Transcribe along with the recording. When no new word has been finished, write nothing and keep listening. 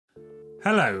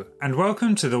Hello, and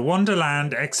welcome to the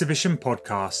Wonderland Exhibition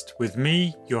Podcast with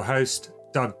me, your host,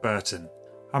 Doug Burton.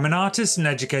 I'm an artist and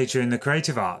educator in the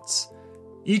creative arts.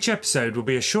 Each episode will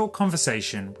be a short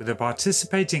conversation with a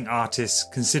participating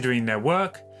artist considering their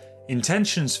work,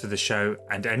 intentions for the show,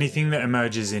 and anything that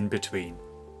emerges in between.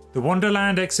 The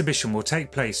Wonderland Exhibition will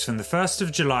take place from the 1st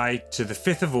of July to the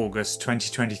 5th of August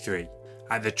 2023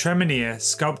 at the Tremenier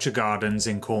Sculpture Gardens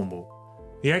in Cornwall.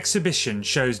 The exhibition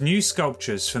shows new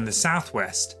sculptures from the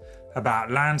southwest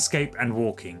about landscape and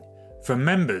walking from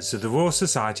members of the Royal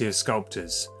Society of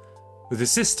Sculptors, with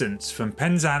assistance from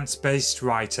Penzance-based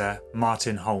writer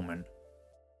Martin Holman.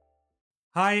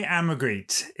 Hi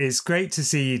Ann-Margreth, it's great to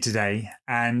see you today,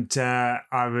 and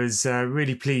I was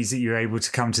really pleased that you were able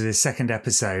to come to this second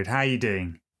episode. How are you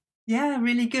doing? Yeah,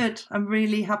 really good. I'm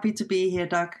really happy to be here,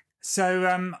 Doug. So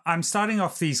I'm starting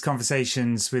off these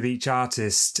conversations with each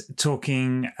artist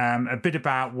talking a bit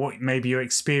about what maybe your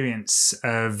experience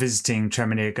of visiting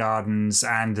Tremenier Gardens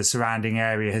and the surrounding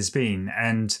area has been.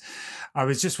 And I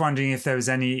was just wondering if there was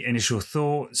any initial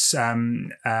thoughts.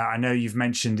 I know you've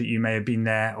mentioned that you may have been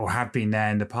there or have been there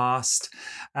in the past.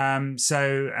 How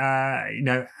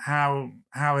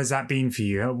has that been for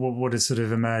you? What has sort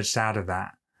of emerged out of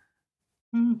that?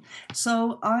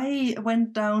 So I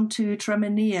went down to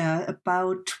Tremenier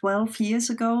about 12 years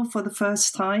ago for the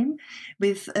first time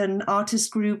with an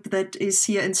artist group that is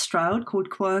here in Stroud called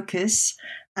Quercus.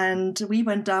 And we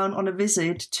went down on a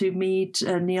visit to meet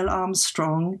Neil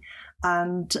Armstrong.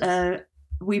 And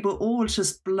we were all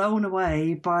just blown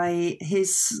away by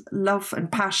his love and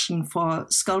passion for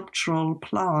sculptural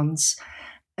plants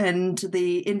and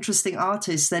the interesting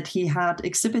artists that he had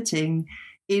exhibiting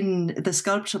in the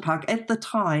sculpture park. At the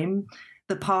time,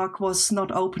 the park was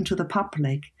not open to the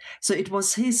public. So it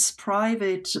was his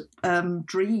private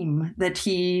dream that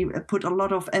he put a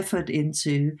lot of effort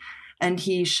into. And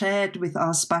he shared with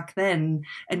us back then.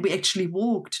 And we actually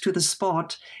walked to the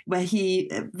spot where he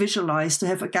visualized to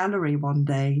have a gallery one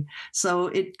day. So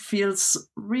it feels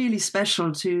really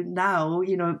special to now,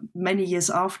 many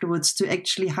years afterwards, to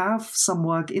actually have some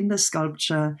work in the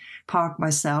sculpture park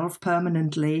myself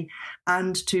permanently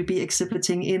and to be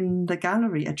exhibiting in the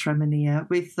gallery at Tremenier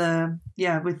with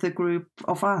the group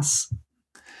of us.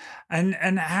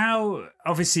 And how,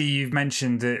 obviously you've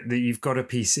mentioned that you've got a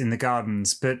piece in the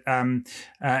gardens, but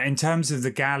in terms of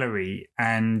the gallery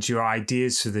and your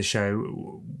ideas for the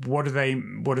show, what have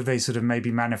they sort of maybe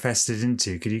manifested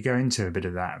into? Could you go into a bit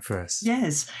of that for us?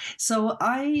 Yes. So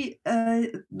I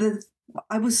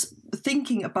was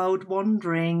thinking about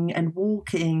wandering and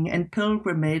walking and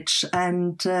pilgrimage,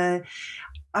 and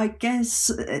I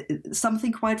guess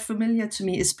something quite familiar to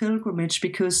me is pilgrimage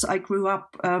because I grew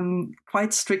up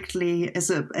quite strictly as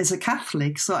a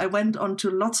Catholic. So I went on to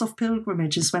lots of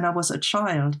pilgrimages when I was a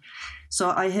child.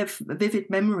 So I have vivid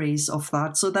memories of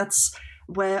that. So that's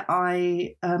where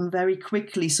I very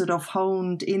quickly sort of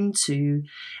honed into,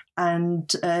 and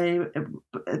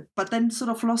but then sort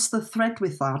of lost the thread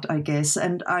with that, I guess.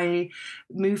 And I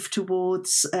moved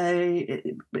towards,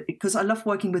 because I love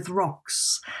working with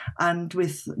rocks and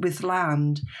with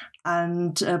land,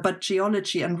 and but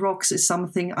geology and rocks is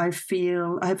something I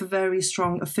feel I have a very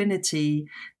strong affinity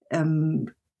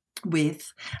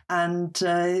with, and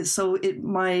so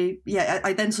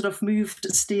I then sort of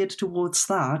steered towards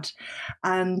that,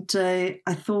 and I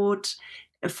thought,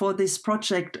 for this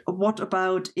project, what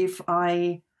about if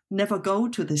I never go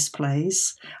to this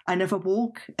place, I never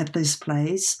walk at this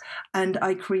place, and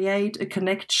I create a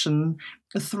connection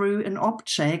through an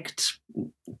object,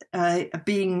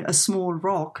 being a small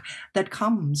rock that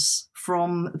comes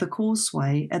from the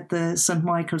causeway at the St.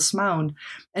 Michael's Mount.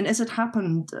 And as it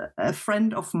happened, a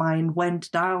friend of mine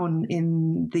went down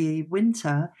in the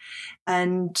winter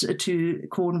and to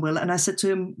Cornwall, and I said to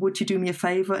him, would you do me a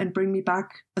favor and bring me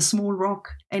back a small rock,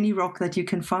 any rock that you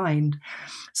can find?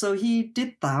 So he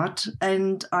did that,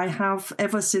 and I have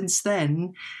ever since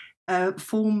then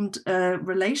formed a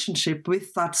relationship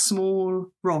with that small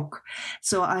rock.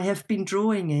 So I have been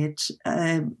drawing it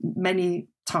many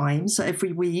times. So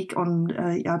every week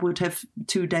I would have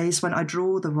 2 days when I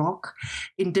draw the rock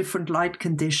in different light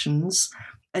conditions,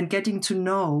 and getting to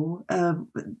know,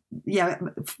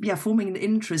 forming an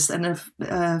interest and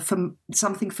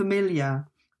something familiar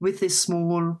with this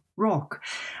small rock.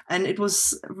 And it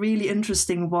was really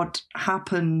interesting what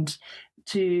happened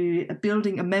to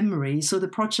building a memory. So the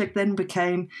project then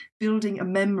became building a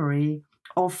memory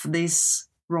of this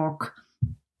rock.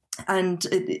 And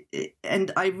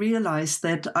I realized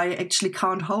that I actually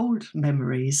can't hold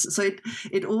memories. So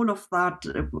it all of that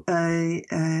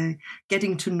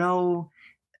getting to know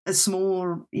a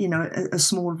small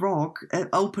rock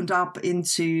opened up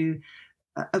into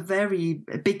a very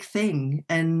big thing.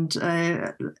 And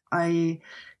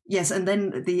Yes, and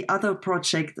then the other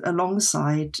project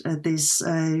alongside this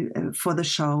for the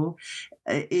show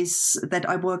is that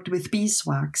I worked with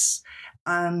beeswax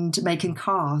and making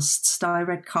casts,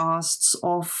 direct casts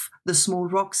of the small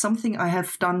rock, something I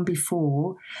have done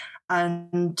before.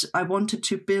 And I wanted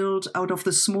to build out of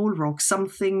the small rock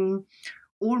something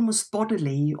almost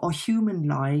bodily or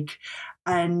human-like,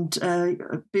 and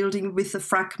building with the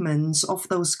fragments of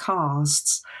those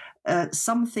casts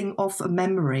something of a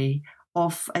memory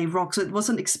of a rock. So it was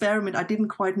an experiment. I didn't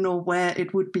quite know where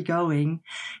it would be going.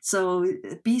 So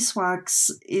beeswax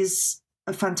is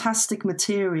a fantastic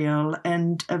material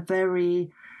and a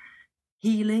very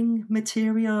healing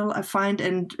material, I find,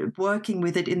 and working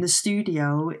with it in the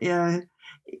studio,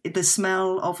 the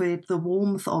smell of it, the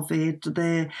warmth of it,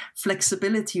 the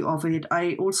flexibility of it.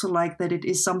 I also like that it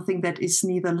is something that is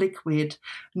neither liquid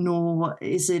nor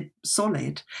is it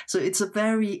solid. So it's a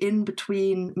very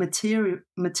in-between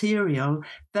material,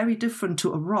 very different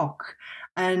to a rock.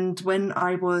 And when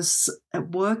I was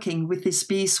working with this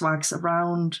beeswax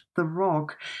around the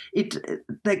rock,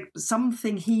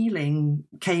 something healing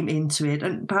came into it.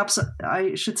 And perhaps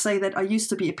I should say that I used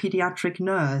to be a pediatric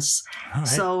nurse. Right.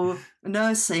 So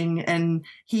nursing and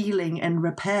healing and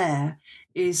repair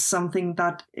is something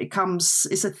that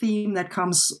is a theme that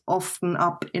comes often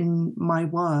up in my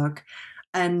work.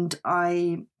 And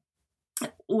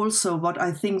also, what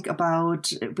I think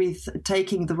about with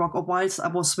taking the rock, or whilst I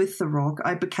was with the rock,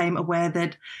 I became aware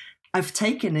that I've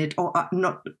taken it, or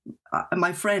not.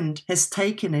 My friend has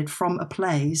taken it from a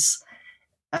place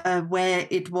where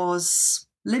it was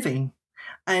living,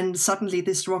 and suddenly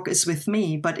this rock is with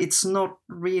me, but it's not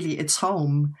really its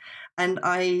home. And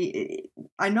I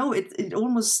know it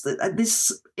almost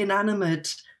this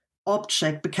inanimate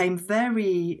object became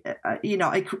very,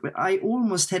 I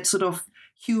almost had sort of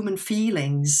human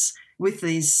feelings with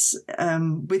this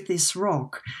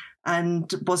rock,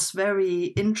 and was very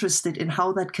interested in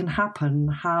how that can happen,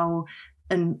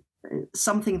 and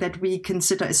something that we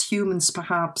consider as humans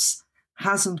perhaps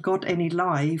hasn't got any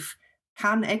life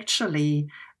can actually,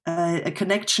 a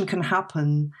connection can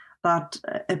happen that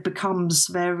it becomes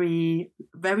very,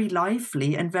 very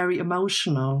lively and very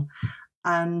emotional.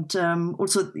 And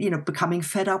also, becoming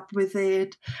fed up with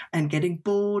it and getting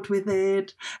bored with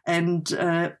it. And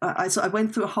so I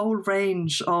went through a whole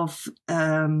range of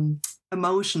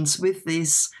emotions with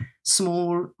this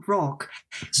small rock.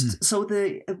 So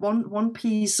the one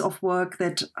piece of work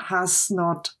that has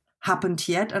not happened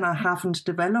yet and I haven't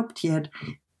developed yet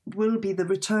will be the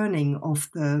returning of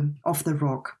the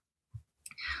rock.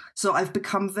 So I've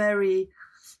become very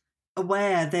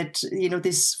aware that,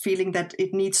 this feeling that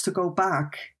it needs to go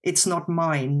back, it's not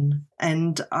mine.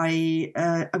 And I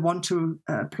want to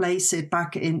place it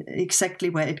back in exactly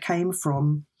where it came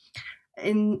from.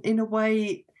 In a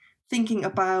way, thinking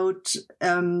about,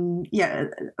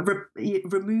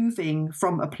 removing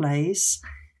from a place,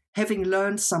 having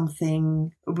learned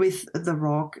something with the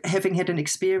rock, having had an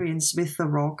experience with the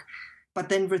rock, but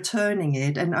then returning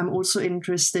it. And I'm also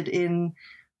interested in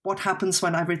what happens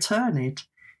when I return it.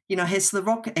 Has the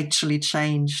rock actually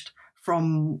changed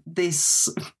from this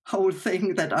whole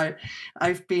thing that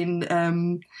I've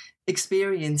been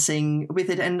experiencing with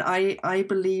it? And I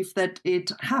believe that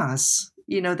it has,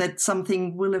 that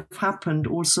something will have happened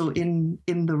also in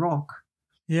the rock.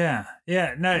 Yeah.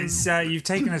 No, it's you've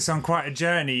taken us on quite a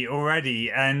journey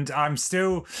already, and I'm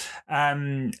still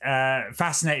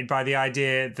fascinated by the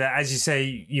idea that, as you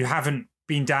say, you haven't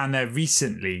been down there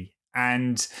recently.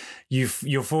 And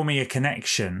you're forming a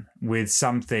connection with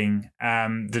something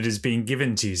that has been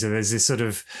given to you. So there's this sort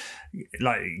of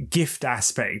like gift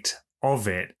aspect of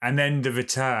it, and then the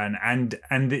return, and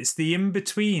it's the in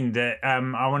between that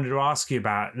I wanted to ask you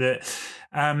about. That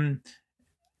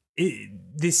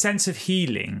this sense of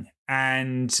healing,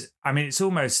 and I mean it's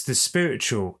almost the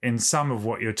spiritual in some of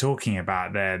what you're talking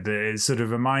about there. That it sort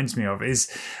of reminds me of is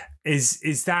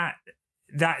that.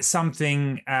 That's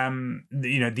something,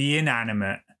 the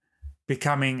inanimate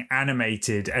becoming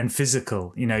animated and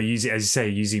physical,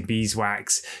 using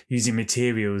beeswax, using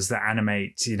materials that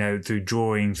animate, through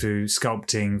drawing, through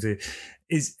sculpting.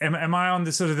 Am I on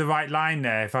the sort of the right line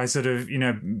there if I sort of,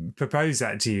 propose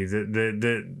that to you,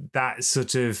 that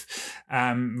sort of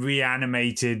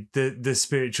reanimated the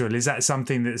spiritual? Is that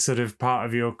something that's sort of part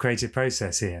of your creative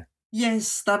process here?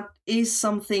 Yes, that is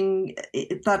something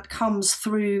that comes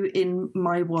through in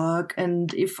my work.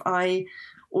 And if I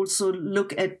also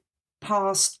look at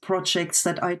past projects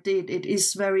that I did, it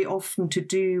is very often to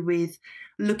do with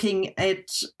looking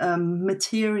at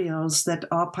materials that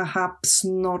are perhaps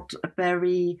not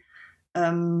very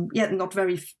not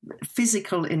very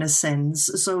physical in a sense.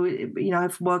 So,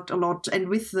 I've worked a lot, and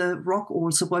with the rock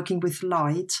also working with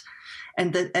light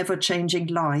and the ever-changing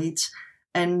light,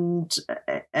 and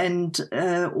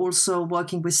also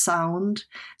working with sound.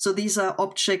 So these are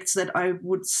objects that I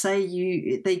would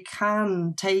say they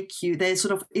can take you. They're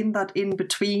sort of in that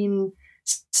in-between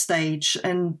stage,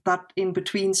 and that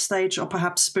in-between stage, or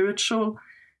perhaps spiritual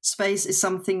space, is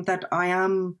something that I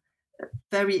am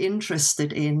very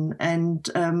interested in. And,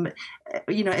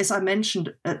 as I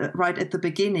mentioned right at the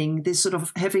beginning, this sort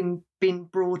of having been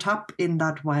brought up in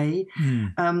that way,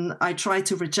 I tried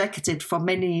to reject it for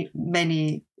many,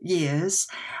 many years.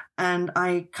 And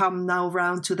I come now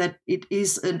round to that it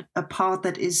is a part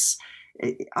that is,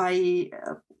 I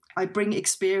bring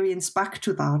experience back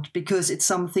to that, because it's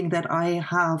something that I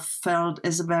have felt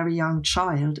as a very young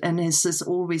child and has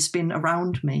always been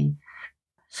around me.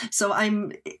 So I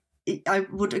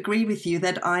would agree with you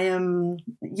that I am,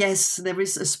 yes, there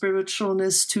is a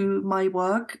spiritualness to my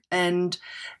work, and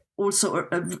also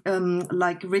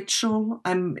like ritual.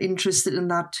 I'm interested in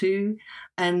that too.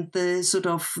 And the sort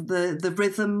of the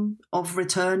rhythm of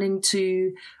returning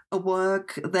to a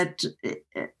work that,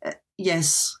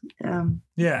 yes.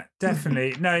 Yeah,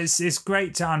 definitely. No, it's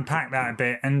great to unpack that a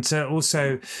bit, and to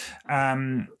also,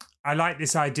 I like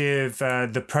this idea of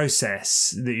the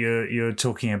process that you're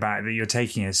talking about, that you're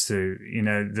taking us through.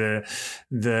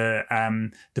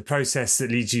 The process that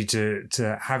leads you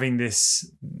to having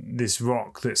this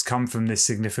rock that's come from this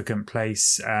significant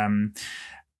place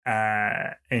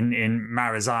in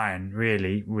Marazion,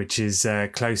 really, which is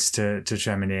close to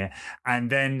Tremenier. And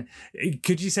then,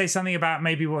 could you say something about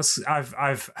maybe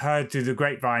I've heard through the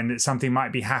grapevine that something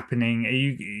might be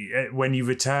happening? When you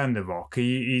return the rock?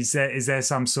 Is there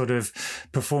some sort of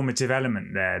performative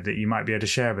element there that you might be able to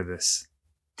share with us?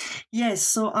 Yes.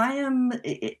 So I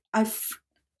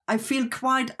feel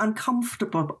quite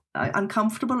uncomfortable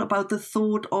about the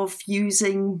thought of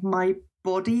using my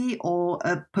body or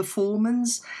a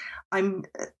performance. I'm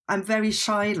very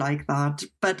shy like that,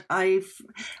 but I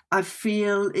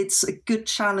feel it's a good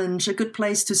challenge, a good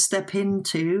place to step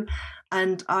into.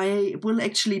 And I will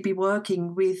actually be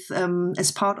working with,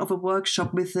 as part of a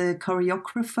workshop with a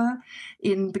choreographer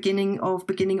in beginning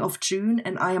of June.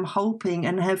 And I am hoping,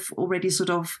 and have already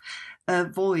sort of a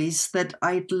voice, that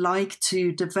I'd like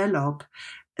to develop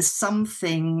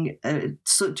something,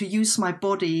 so to use my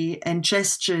body and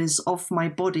gestures of my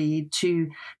body to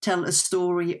tell a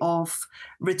story of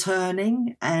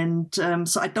returning. And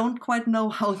so I don't quite know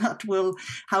how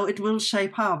it will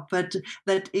shape up, but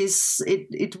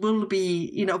it will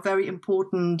be, a very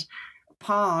important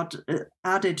part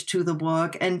added to the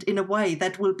work. And in a way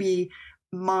that will be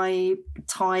my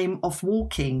time of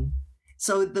walking.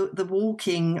 So the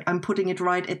walking, I'm putting it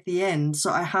right at the end.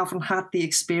 So I haven't had the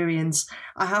experience.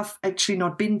 I have actually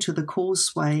not been to the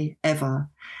causeway ever.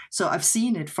 So I've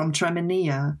seen it from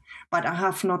Tremenier, but I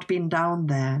have not been down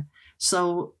there.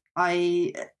 So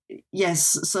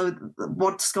so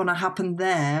what's going to happen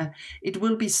there? It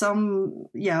will be some,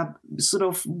 sort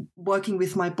of working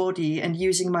with my body and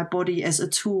using my body as a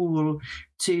tool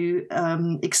to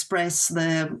express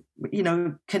the,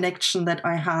 connection that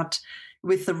I had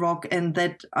with the rock, and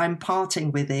that I'm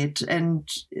parting with it. And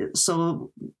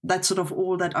so that's sort of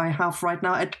all that I have right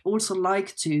now. I'd also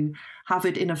like to have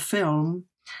it in a film.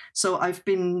 So I've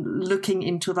been looking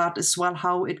into that as well,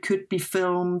 how it could be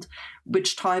filmed,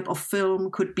 which type of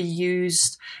film could be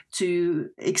used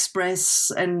to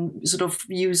express and sort of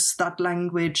use that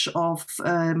language of,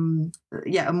 a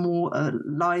more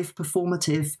live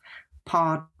performative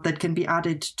part that can be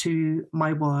added to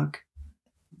my work.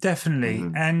 Definitely.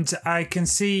 Mm-hmm. And I can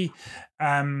see,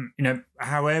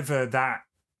 however that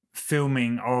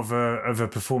filming of a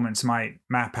performance might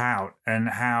map out, and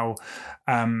how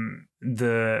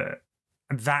that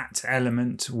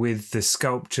element with the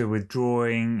sculpture, with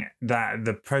drawing, that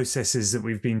the processes that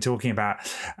we've been talking about.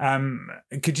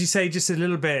 Could you say just a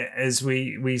little bit, as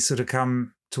we sort of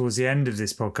come towards the end of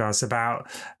this podcast, about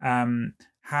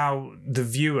how the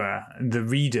viewer, the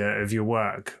reader of your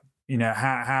work,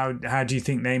 how do you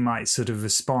think they might sort of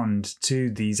respond to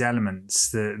these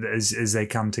elements that as they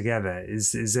come together?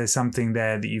 Is there something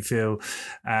there that you feel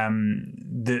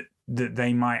that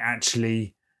they might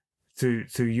actually,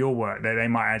 through your work, that they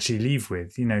might actually leave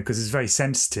with, because it's very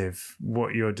sensitive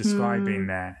what you're describing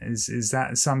there. Is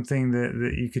that something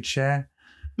that you could share?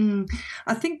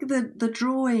 I think that the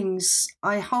drawings,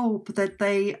 I hope that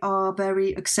they are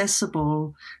very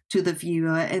accessible to the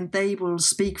viewer, and they will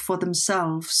speak for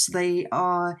themselves. They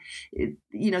are,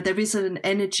 there is an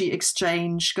energy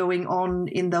exchange going on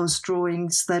in those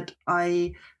drawings that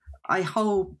I I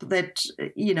hope that,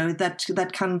 that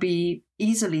can be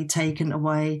easily taken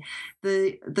away.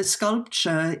 The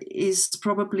sculpture is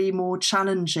probably more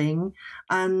challenging,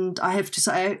 and I have to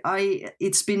say,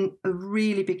 it's been a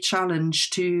really big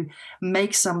challenge to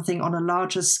make something on a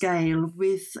larger scale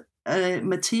with a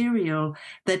material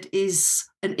that is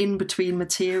an in-between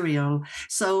material.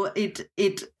 So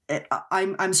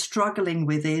I'm struggling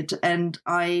with it, and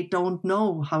I don't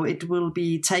know how it will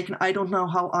be taken. I don't know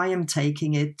how I am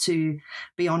taking it, to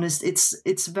be honest.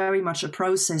 It's very much a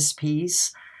process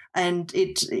piece, and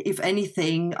if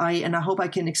anything, I hope I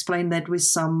can explain that with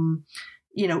some,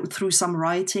 through some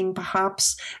writing,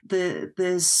 perhaps.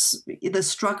 There's the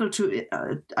struggle to,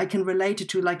 I can relate it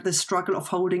to like the struggle of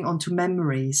holding on to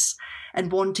memories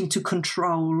and wanting to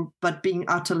control, but being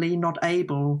utterly not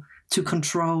able to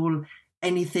control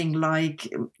anything, like,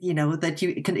 that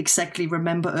you can exactly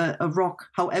remember a rock,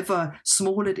 however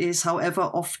small it is, however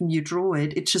often you draw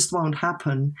it, it just won't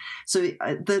happen. So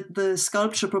the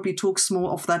sculpture probably talks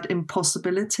more of that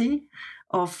impossibility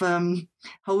of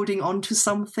holding on to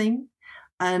something.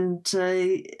 And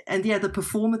the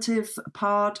performative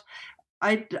part,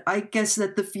 I guess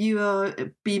that the viewer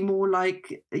be more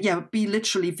like, be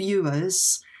literally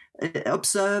viewers,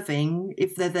 observing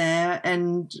if they're there,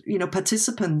 and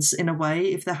participants in a way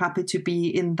if they're happy to be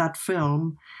in that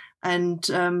film. And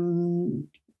so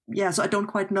I don't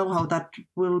quite know how that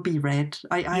will be read.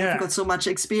 I haven't got so much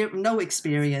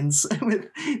experience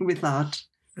with that.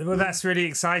 Well, that's really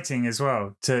exciting as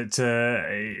well, to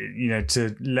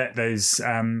let those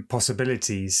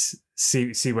possibilities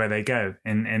see where they go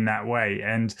in that way.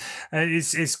 And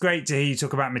it's great to hear you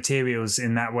talk about materials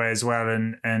in that way as well.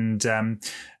 And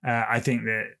I think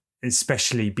that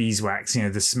especially beeswax,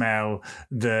 the smell,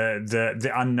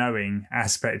 the unknowing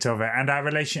aspect of it, and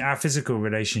our physical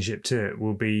relationship to it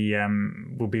will be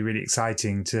really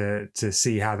exciting to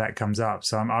see how that comes up.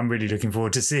 So I'm really looking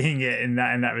forward to seeing it in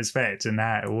that respect and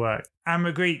how it will work.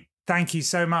 Ann-Margreth, thank you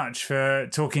so much for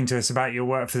talking to us about your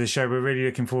work for the show. We're really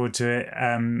looking forward to it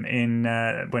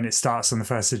when it starts on the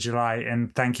 1st of July.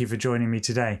 And thank you for joining me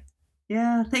today.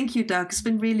 Yeah, thank you, Doug. It's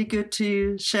been really good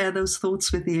to share those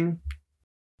thoughts with you.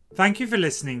 Thank you for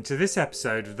listening to this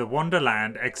episode of the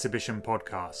Wonderland Exhibition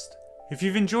Podcast. If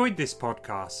you've enjoyed this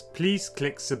podcast, please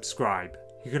click subscribe.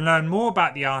 You can learn more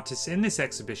about the artists in this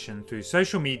exhibition through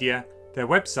social media, their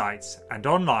websites, and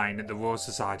online at the Royal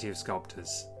Society of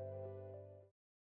Sculptors.